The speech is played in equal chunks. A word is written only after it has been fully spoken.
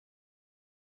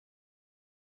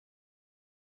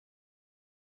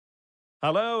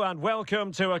Hello and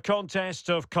welcome to a contest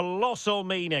of colossal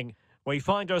meaning. We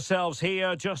find ourselves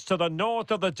here just to the north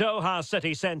of the Doha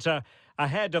city centre,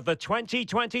 ahead of the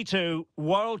 2022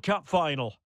 World Cup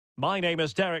final. My name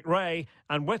is Derek Ray,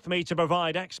 and with me to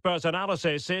provide expert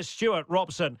analysis is Stuart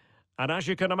Robson. And as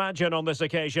you can imagine on this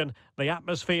occasion, the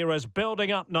atmosphere is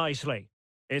building up nicely.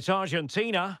 It's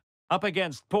Argentina up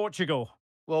against Portugal.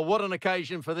 Well, what an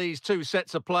occasion for these two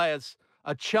sets of players.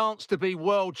 A chance to be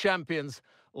world champions.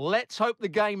 Let's hope the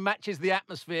game matches the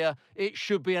atmosphere. It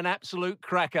should be an absolute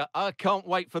cracker. I can't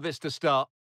wait for this to start.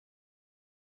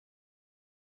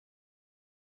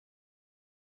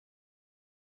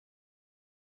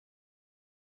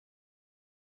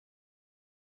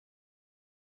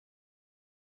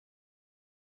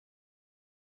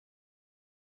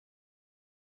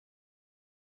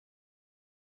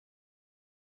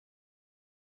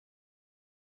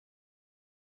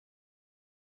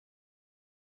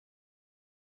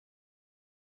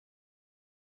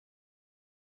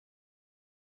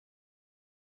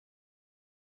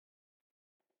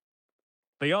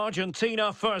 The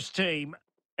Argentina first team.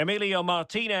 Emilio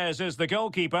Martinez is the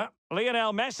goalkeeper.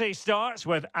 Lionel Messi starts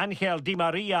with Angel Di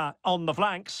Maria on the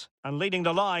flanks. And leading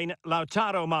the line,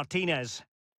 Lautaro Martinez.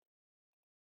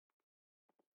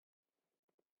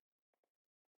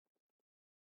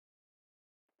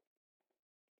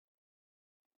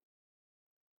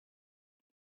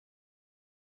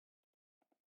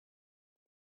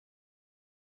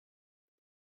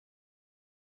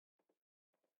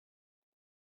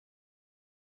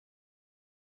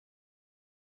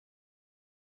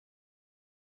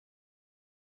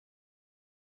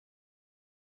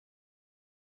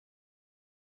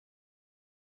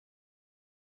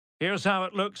 Here's how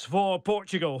it looks for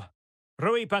Portugal.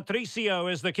 Rui Patricio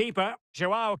is the keeper.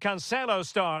 Joao Cancelo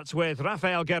starts with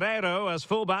Rafael Guerreiro as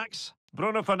fullbacks.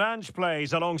 Bruno Fernandes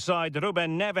plays alongside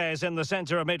Ruben Neves in the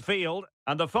centre of midfield.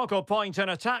 And the focal point in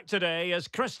attack today is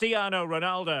Cristiano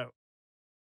Ronaldo.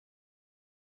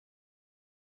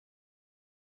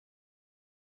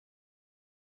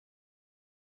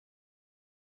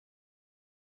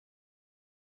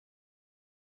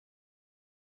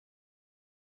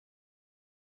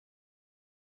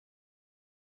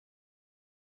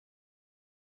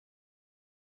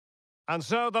 And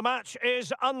so the match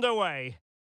is underway.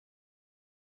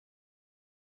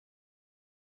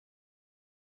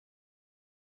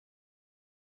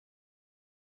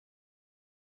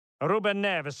 Ruben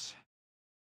Neves.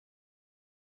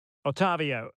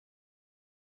 Otavio.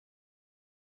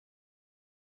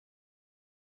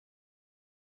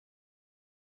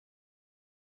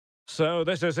 So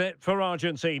this is it for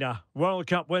Argentina. World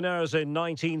Cup winners in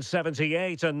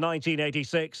 1978 and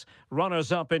 1986,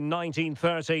 runners-up in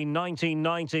 1930,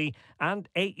 1990 and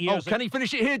 8 years... Oh, can he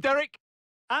finish it here, Derek?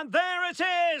 And there it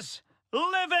is!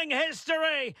 Living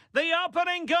history! The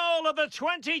opening goal of the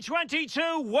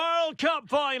 2022 World Cup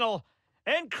final.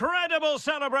 Incredible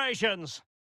celebrations!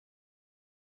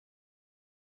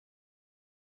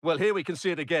 Well, here we can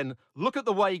see it again. Look at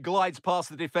the way he glides past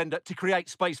the defender to create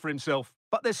space for himself.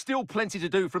 But there's still plenty to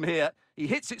do from here. He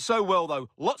hits it so well, though.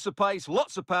 Lots of pace,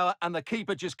 lots of power, and the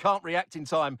keeper just can't react in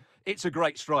time. It's a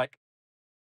great strike.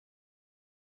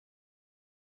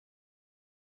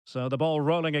 So the ball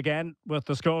rolling again, with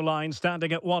the scoreline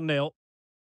standing at 1-0.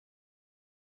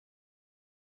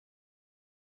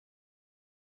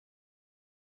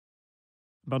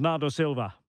 Bernardo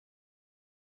Silva.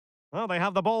 Well, they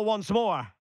have the ball once more.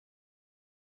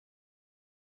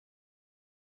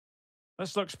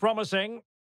 This looks promising.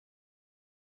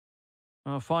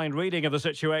 A fine reading of the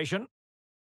situation.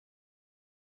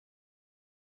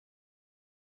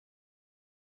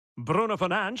 Bruno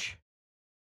Fernandes.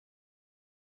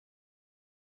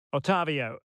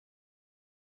 Otavio.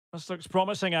 This looks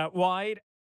promising out wide.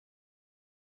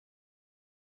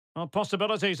 Well,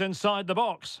 possibilities inside the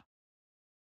box.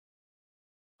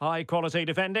 High quality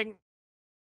defending.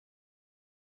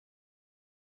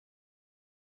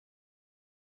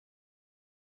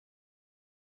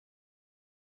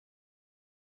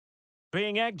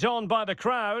 Being egged on by the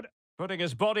crowd, putting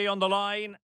his body on the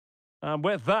line. And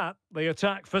with that, the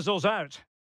attack fizzles out.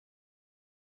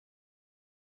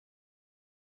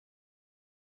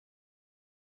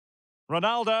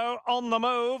 Ronaldo on the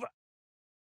move.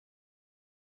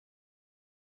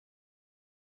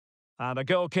 And a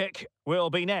goal kick will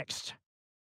be next.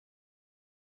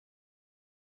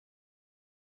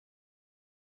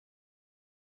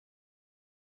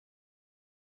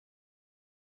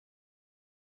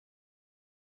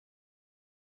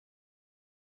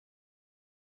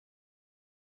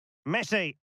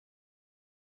 Messi.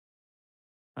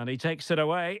 And he takes it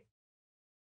away.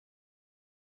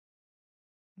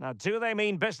 Now, do they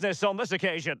mean business on this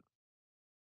occasion?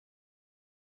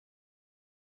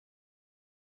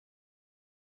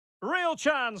 Real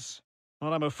chance!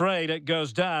 Well, I'm afraid it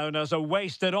goes down as a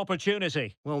wasted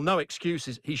opportunity. Well, no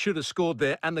excuses. He should have scored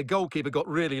there, and the goalkeeper got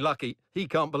really lucky. He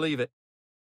can't believe it.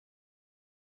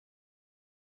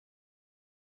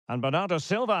 And Bernardo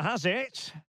Silva has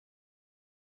it.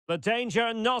 The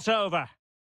danger not over.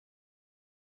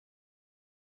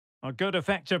 A good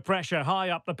effective pressure high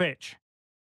up the pitch.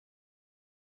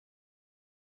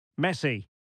 Messi.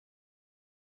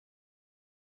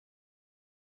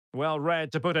 Well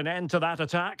read to put an end to that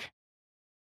attack.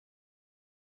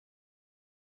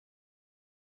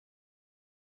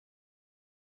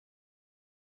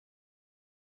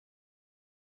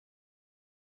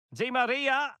 Di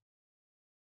Maria.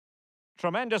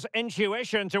 Tremendous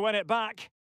intuition to win it back.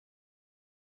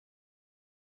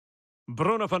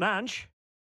 Bruno Fernandes.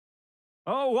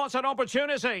 Oh, what an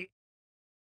opportunity.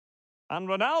 And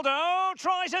Ronaldo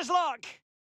tries his luck.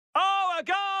 Oh, a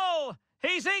goal!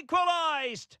 He's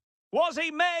equalised. Was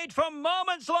he made for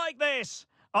moments like this?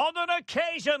 On an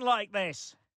occasion like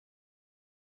this?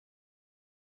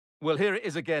 Well, here it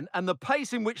is again, and the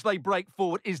pace in which they break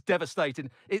forward is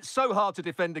devastating. It's so hard to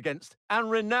defend against, and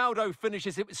Ronaldo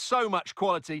finishes it with so much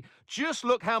quality. Just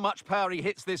look how much power he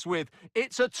hits this with.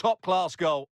 It's a top-class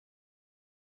goal.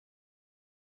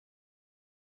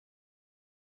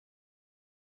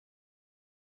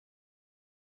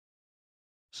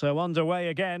 So underway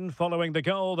again following the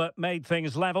goal that made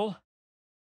things level.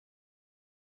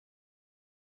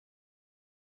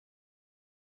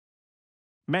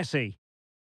 Messi.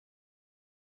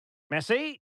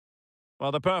 Messi.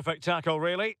 Well, the perfect tackle,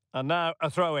 really. And now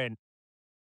a throw-in.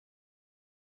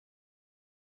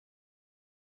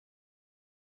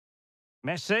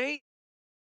 Messi.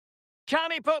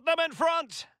 Can he put them in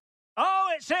front? Oh,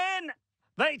 it's in!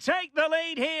 They take the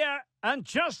lead here. And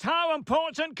just how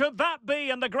important could that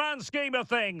be in the grand scheme of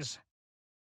things?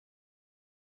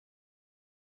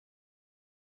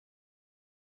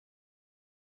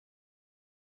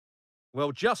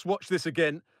 Well, just watch this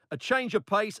again. A change of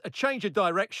pace, a change of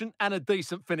direction, and a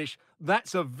decent finish.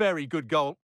 That's a very good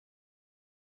goal.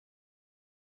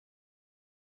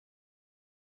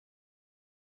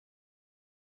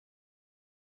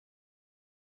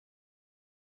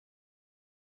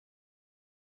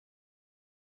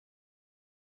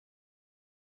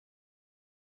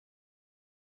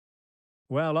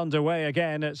 Well, underway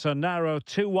again. It's a narrow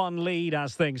 2-1 lead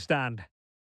as things stand.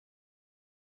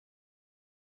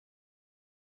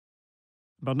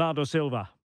 Bernardo Silva.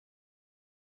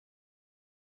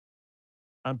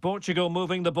 And Portugal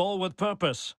moving the ball with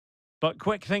purpose, but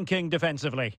quick thinking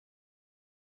defensively.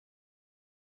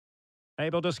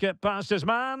 Able to skip past his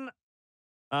man.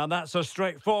 And that's a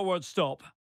straightforward stop.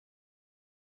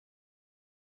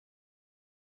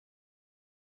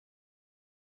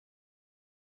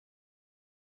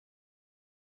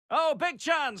 Oh, big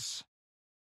chance!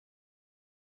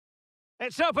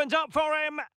 It's opened up for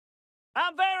him.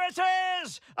 And there it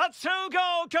is! A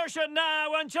 2-goal cushion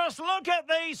now, and just look at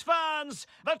these fans!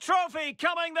 The trophy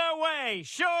coming their way,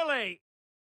 surely!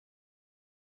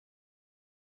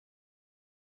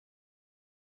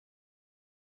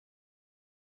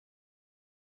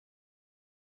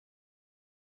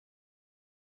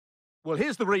 Well,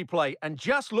 here's the replay, and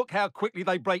just look how quickly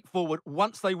they break forward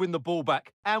once they win the ball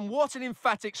back. And what an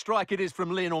emphatic strike it is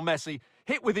from Lionel Messi.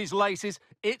 Hit with his laces,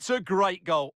 it's a great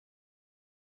goal.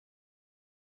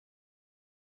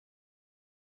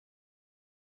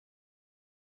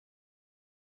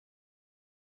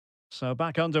 So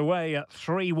back underway at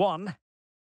 3-1.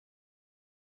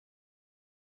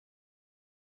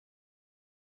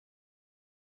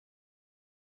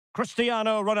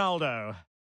 Cristiano Ronaldo.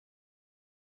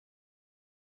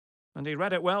 And he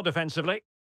read it well defensively.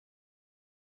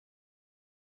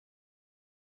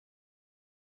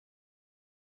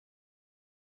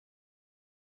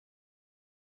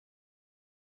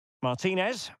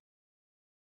 Martinez.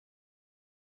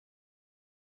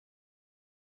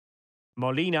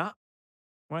 Molina.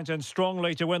 Went in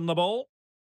strongly to win the ball.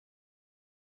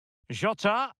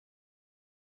 Jota.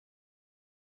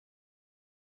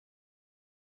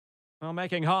 Well,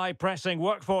 making high pressing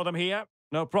work for them here.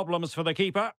 No problems for the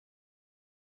keeper.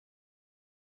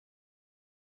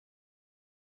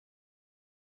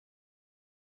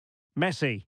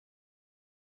 Messi.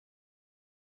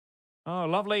 Oh,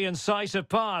 lovely incisive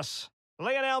pass.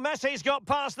 Lionel Messi's got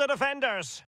past the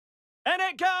defenders. In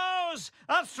it goes!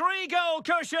 A 3-goal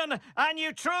cushion, and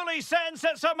you truly sense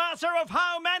it's a matter of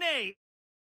how many.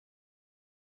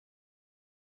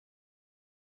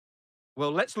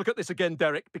 Well, let's look at this again,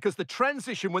 Derek, because the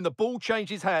transition when the ball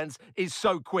changes hands is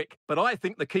so quick. But I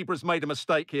think the keeper has made a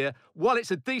mistake here. While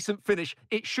it's a decent finish,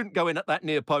 it shouldn't go in at that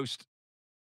near post.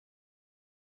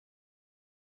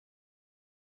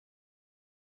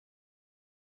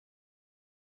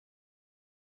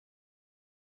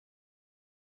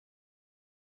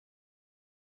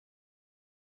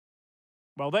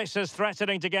 Well, this is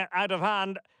threatening to get out of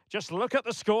hand. Just look at the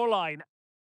scoreline.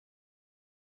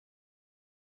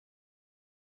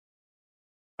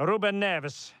 Ruben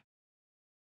Neves.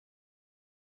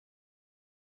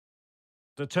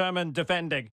 Determined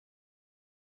defending.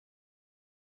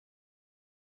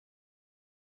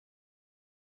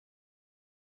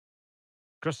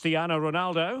 Cristiano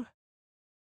Ronaldo.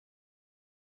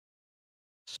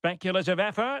 Speculative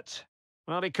effort.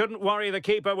 Well, he couldn't worry the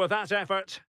keeper with that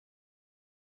effort.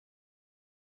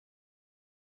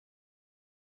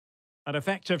 An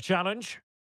effective challenge.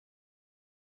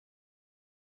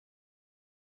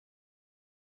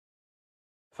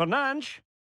 Fernandes.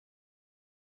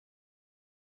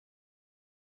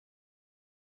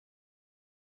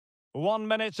 1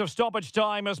 minute of stoppage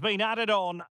time has been added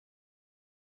on.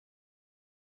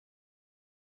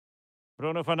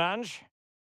 Bruno Fernandes.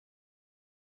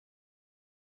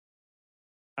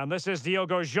 And this is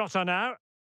Diogo Jota now.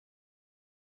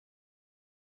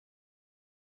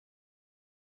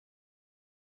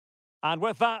 And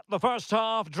with that, the first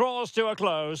half draws to a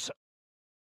close.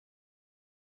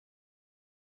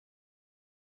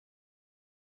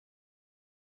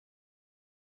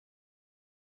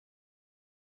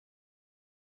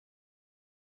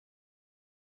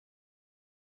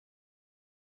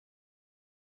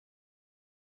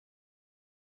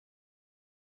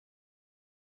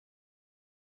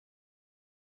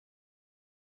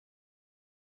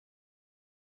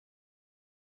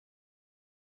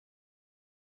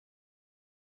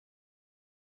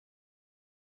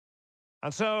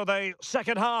 And so the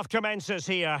second half commences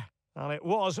here. And it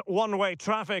was one-way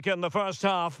traffic in the first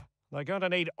half. They're going to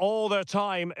need all their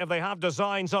time if they have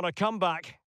designs on a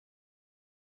comeback.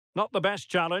 Not the best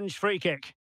challenge, free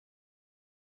kick.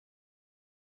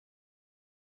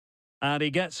 And he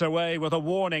gets away with a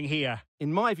warning here.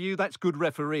 In my view, that's good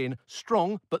refereeing.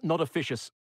 Strong, but not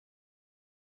officious.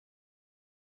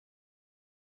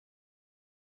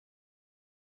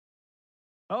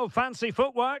 Oh, fancy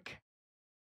footwork.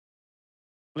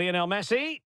 Lionel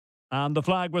Messi. And the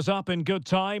flag was up in good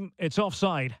time. It's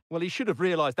offside. Well, he should have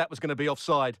realised that was going to be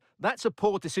offside. That's a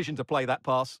poor decision to play that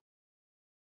pass.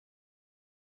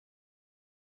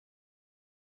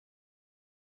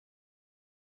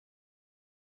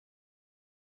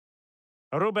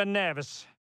 Ruben Neves.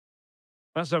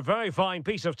 That's a very fine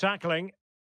piece of tackling.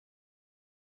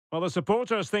 Well, the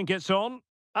supporters think it's on.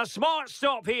 A smart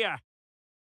stop here.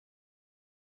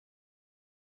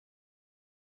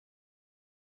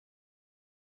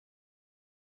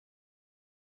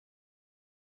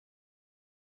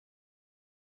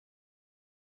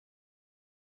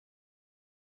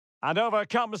 And over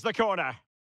comes the corner.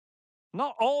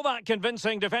 Not all that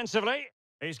convincing defensively.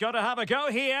 He's got to have a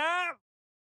go here.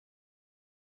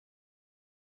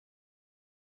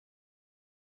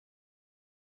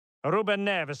 Ruben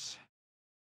Neves.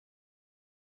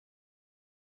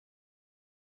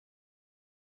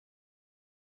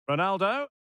 Ronaldo.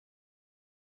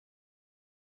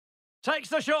 Takes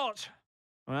the shot.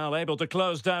 Well, able to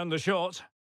close down the shot.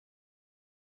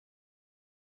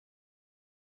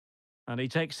 And he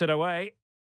takes it away.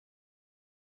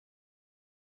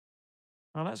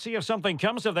 Well, let's see if something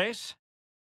comes of this.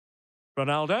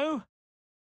 Ronaldo.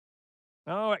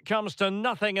 Oh, it comes to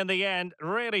nothing in the end.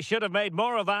 Really should have made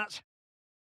more of that.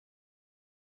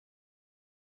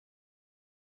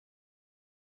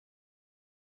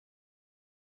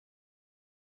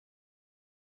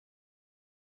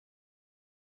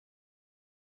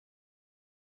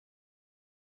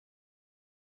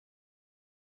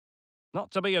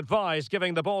 Not to be advised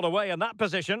giving the ball away in that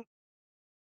position.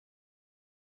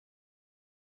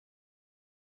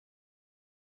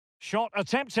 Shot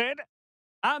attempted.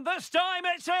 And this time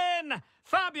it's in!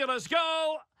 Fabulous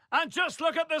goal! And just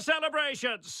look at the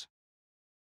celebrations!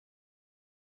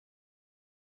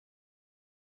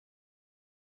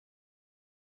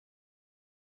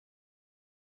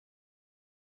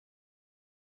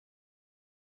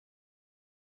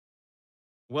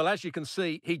 Well, as you can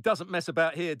see, he doesn't mess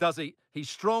about here, does he? He's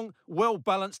strong,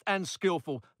 well-balanced and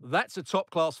skillful. That's a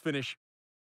top-class finish.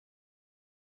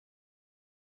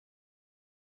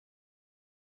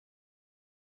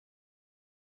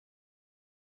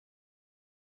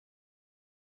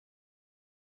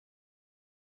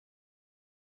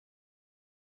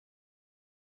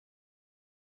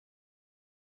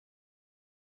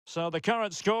 So the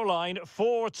current scoreline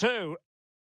 4-2.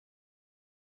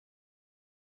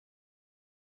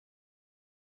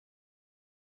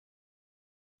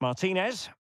 Martinez.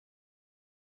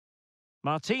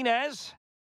 Martinez.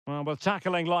 Well, with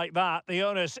tackling like that, the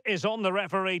onus is on the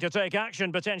referee to take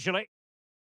action potentially.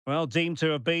 Well, deemed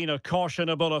to have been a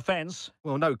cautionable offence.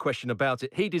 Well, no question about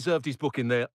it. He deserved his booking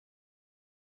there.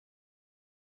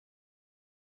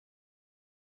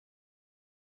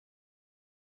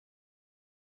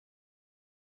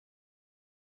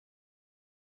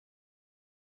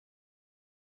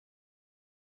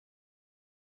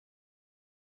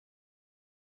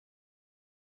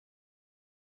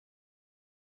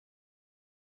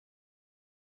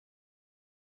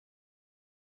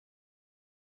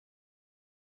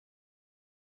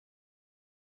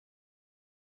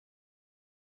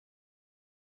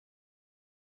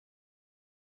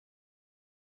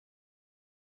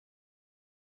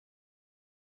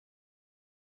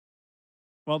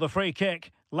 Well, the free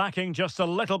kick lacking just a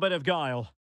little bit of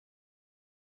guile.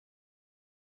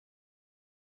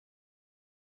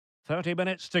 30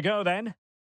 minutes to go then.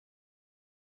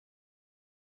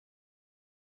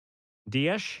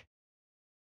 Dias.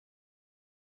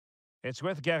 It's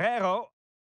with Guerrero.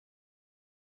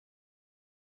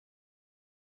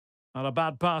 Not a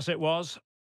bad pass it was.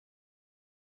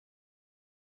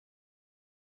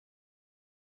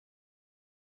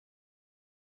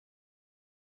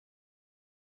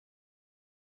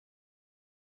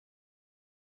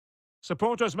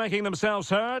 Supporters making themselves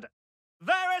heard.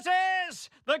 There it is!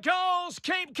 The goals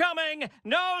keep coming.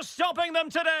 No stopping them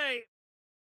today.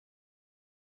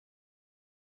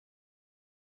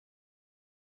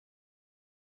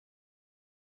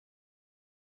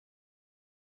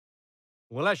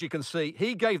 Well, as you can see,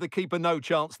 he gave the keeper no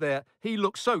chance there. He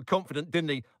looked so confident,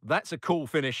 didn't he? That's a cool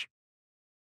finish.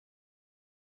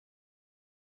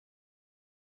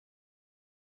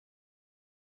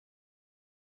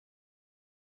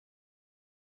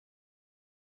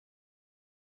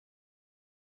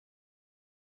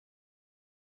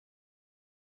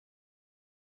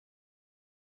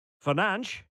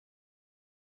 Fernandes.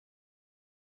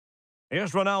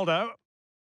 Here's Ronaldo.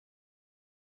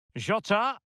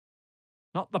 Jota.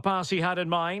 Not the pass he had in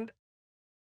mind.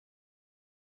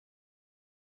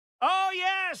 Oh,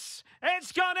 yes!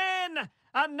 It's gone in!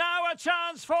 And now a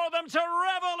chance for them to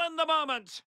revel in the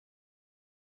moment.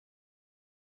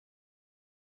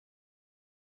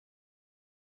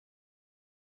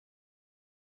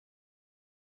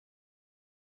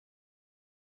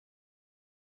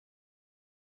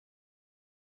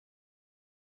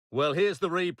 Well, here's the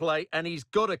replay, and he's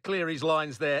got to clear his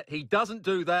lines there. He doesn't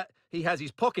do that. He has his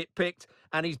pocket picked,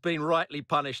 and he's been rightly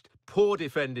punished. Poor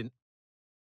defending.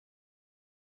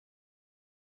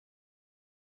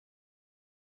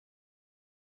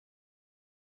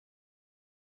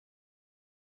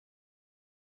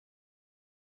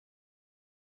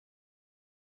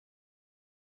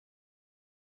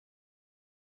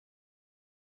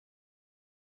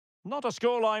 Not a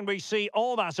scoreline we see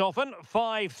all that often.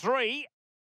 5-3.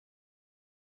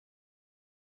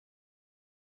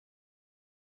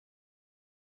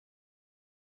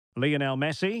 Lionel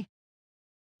Messi.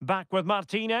 Back with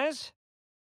Martinez.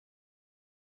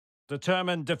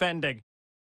 Determined defending.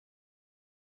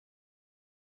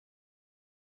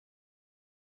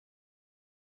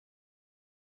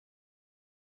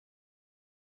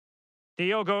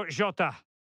 Diogo Jota.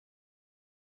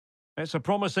 It's a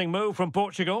promising move from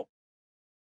Portugal.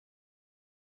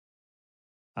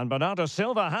 And Bernardo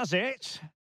Silva has it.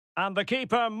 And the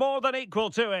keeper more than equal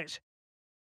to it.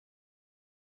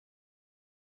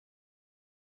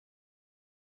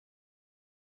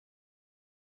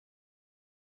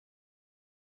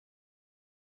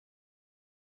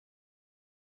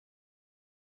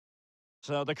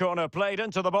 So the corner played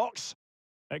into the box.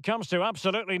 It comes to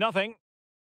absolutely nothing.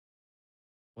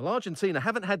 Well, Argentina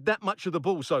haven't had that much of the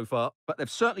ball so far, but they've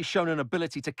certainly shown an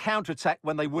ability to counter-attack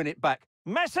when they win it back.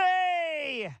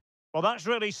 Messi! Well, that's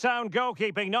really sound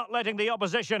goalkeeping, not letting the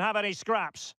opposition have any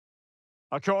scraps.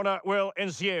 A corner will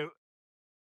ensue.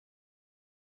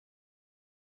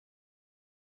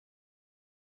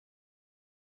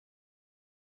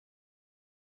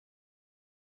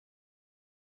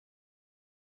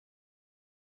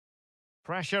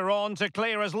 Pressure on to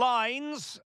clear his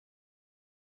lines.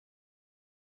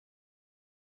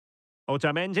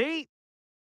 Otamendi.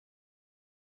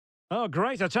 Oh,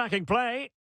 great attacking play.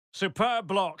 Superb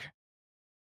block.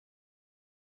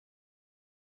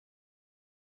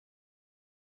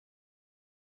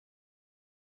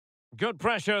 Good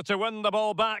pressure to win the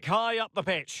ball back high up the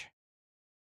pitch.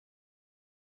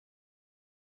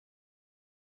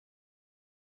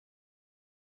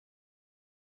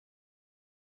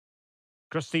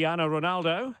 Cristiano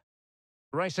Ronaldo.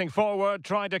 Racing forward,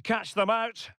 trying to catch them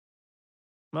out.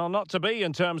 Well, not to be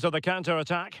in terms of the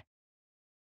counter-attack.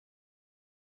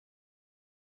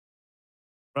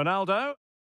 Ronaldo.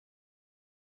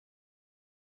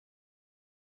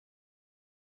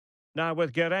 Now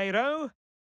with Guerreiro.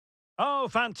 Oh,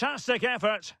 fantastic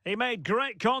effort. He made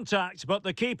great contact, but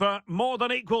the keeper more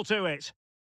than equal to it.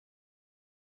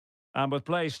 And with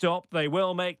play stopped, they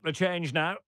will make the change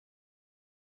now.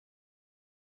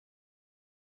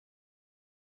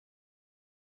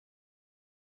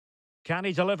 Can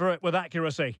he deliver it with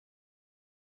accuracy?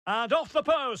 And off the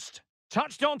post.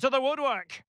 Touched onto the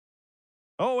woodwork.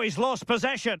 Oh, he's lost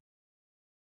possession.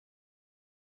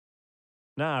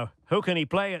 Now, who can he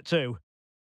play it to?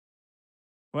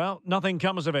 Well, nothing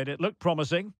comes of it. It looked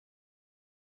promising.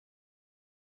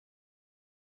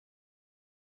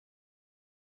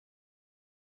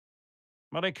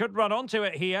 But he could run onto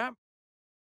it here.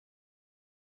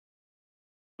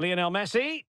 Lionel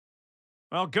Messi.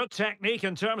 Well, good technique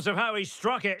in terms of how he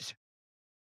struck it.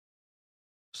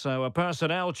 So a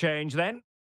personnel change then.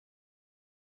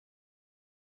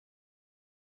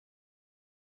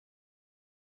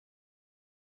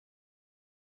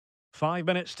 Five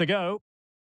minutes to go.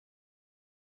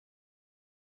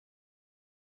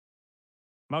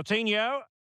 Moutinho.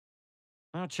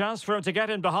 A chance for him to get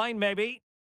in behind, maybe.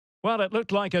 Well, it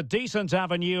looked like a decent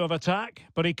avenue of attack,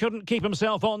 but he couldn't keep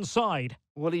himself onside.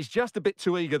 Well, he's just a bit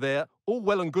too eager there. All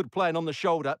well and good playing on the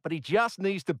shoulder, but he just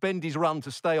needs to bend his run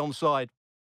to stay onside.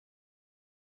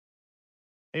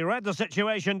 He read the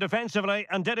situation defensively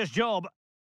and did his job.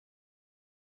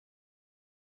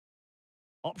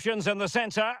 Options in the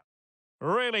centre.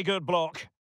 Really good block.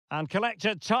 And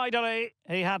collected tidily.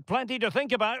 He had plenty to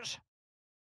think about.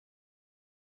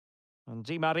 And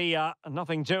Di Maria,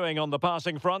 nothing doing on the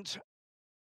passing front.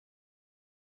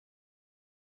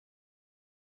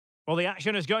 Well, the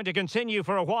action is going to continue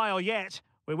for a while yet.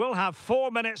 We will have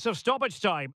 4 minutes of stoppage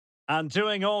time. And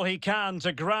doing all he can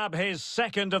to grab his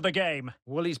second of the game.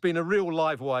 Well, he's been a real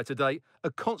live wire today. A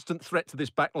constant threat to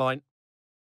this back line.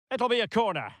 It'll be a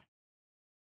corner.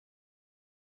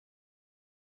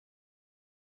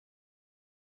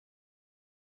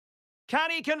 Can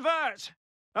he convert?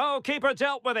 Oh, keeper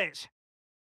dealt with it.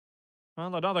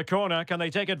 Well, another corner. Can they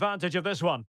take advantage of this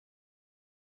one?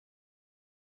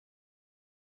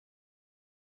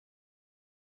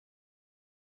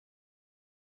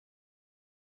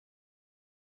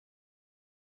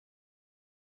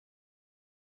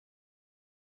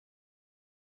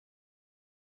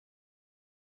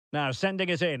 Now sending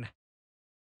it in.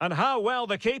 And how well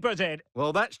the keeper did.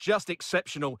 Well, that's just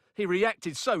exceptional. He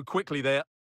reacted so quickly there.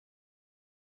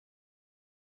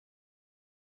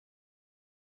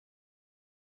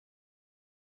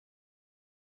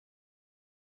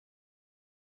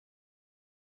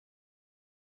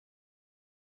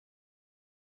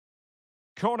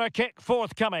 Corner kick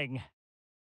forthcoming.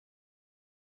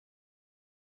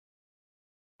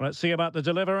 Let's see about the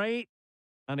delivery.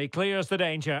 And he clears the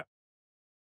danger.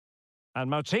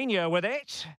 And Moutinho with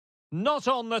it. Not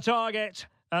on the target.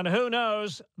 And who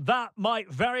knows, that might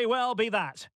very well be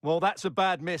that. Well, that's a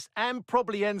bad miss and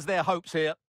probably ends their hopes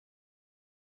here.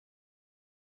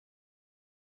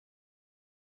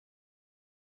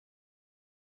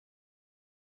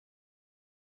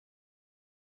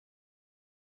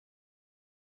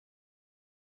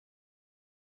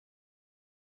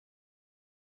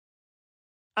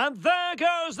 And there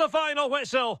goes the final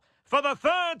whistle. For the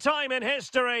third time in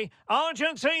history,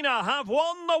 Argentina have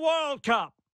won the World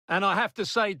Cup. And I have to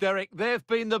say, Derek, they've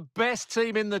been the best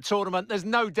team in the tournament. There's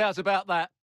no doubt about that.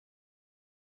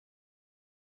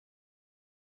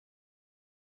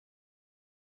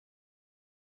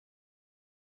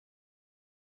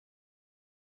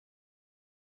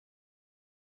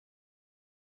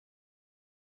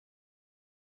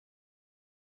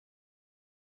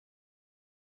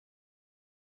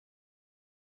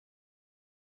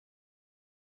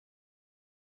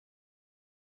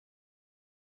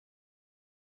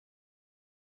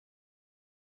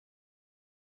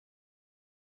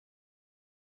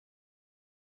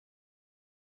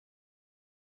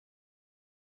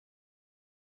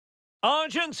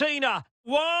 Argentina,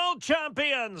 world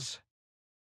champions!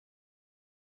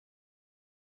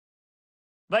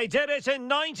 They did it in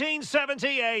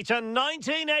 1978 and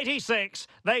 1986.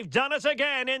 They've done it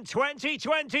again in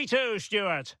 2022,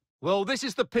 Stuart. Well, this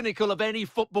is the pinnacle of any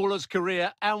footballer's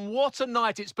career, and what a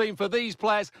night it's been for these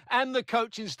players and the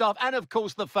coaching staff and, of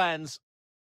course, the fans.